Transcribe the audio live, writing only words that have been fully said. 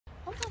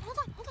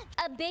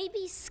A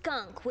baby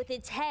skunk with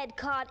its head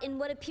caught in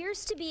what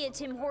appears to be a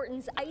Tim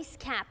Hortons ice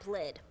cap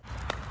lid.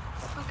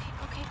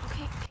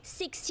 Okay.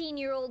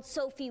 16-year-old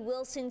Sophie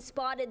Wilson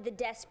spotted the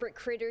desperate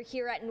critter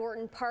here at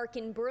Norton Park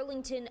in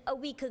Burlington a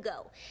week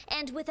ago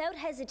and without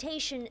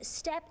hesitation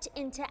stepped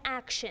into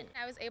action.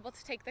 I was able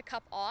to take the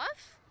cup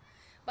off,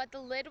 but the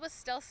lid was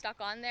still stuck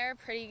on there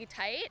pretty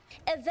tight.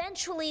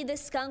 Eventually, the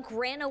skunk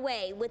ran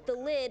away with the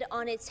lid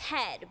on its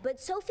head, but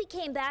Sophie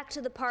came back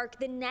to the park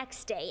the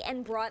next day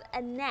and brought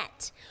a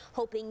net,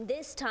 hoping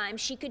this time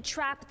she could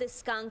trap the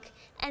skunk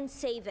and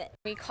save it.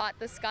 We caught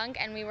the skunk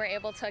and we were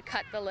able to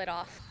cut the lid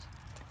off.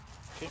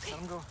 Okay,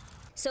 let him go.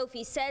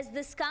 Sophie says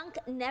the skunk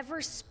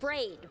never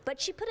sprayed, but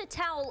she put a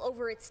towel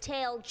over its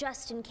tail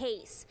just in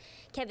case.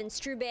 Kevin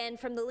Struban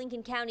from the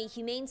Lincoln County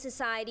Humane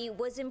Society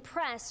was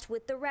impressed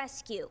with the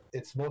rescue.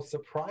 It's most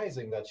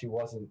surprising that she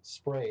wasn't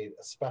sprayed,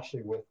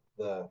 especially with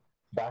the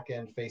back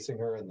end facing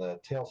her and the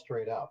tail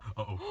straight up.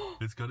 Uh-oh,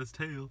 it's got its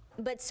tail.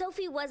 But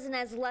Sophie wasn't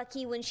as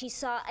lucky when she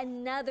saw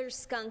another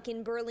skunk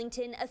in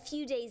Burlington a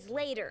few days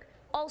later,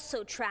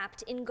 also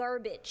trapped in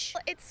garbage.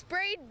 It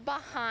sprayed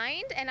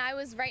behind and I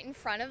was right in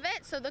front of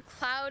it, so the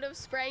cloud of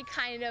spray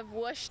kind of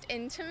whooshed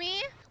into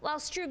me. While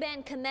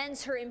Struban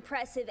commends her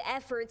impressive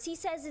efforts, he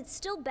says it's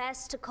still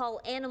best to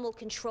call animal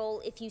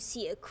control if you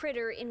see a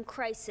critter in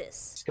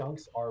crisis.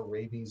 Skunks are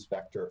rabies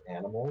vector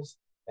animals,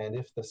 and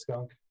if the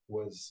skunk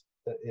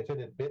if it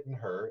had bitten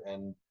her,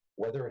 and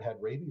whether it had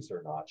rabies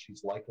or not,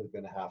 she's likely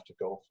going to have to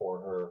go for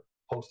her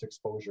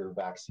post-exposure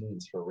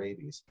vaccines for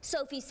rabies.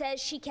 Sophie says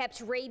she kept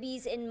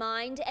rabies in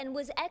mind and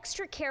was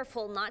extra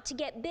careful not to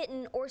get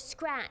bitten or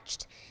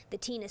scratched. The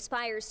teen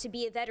aspires to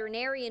be a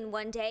veterinarian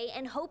one day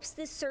and hopes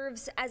this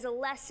serves as a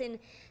lesson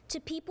to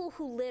people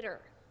who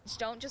litter.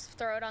 Don't just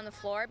throw it on the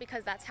floor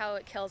because that's how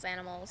it kills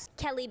animals.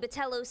 Kelly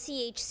Botelho,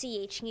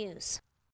 CHCH News.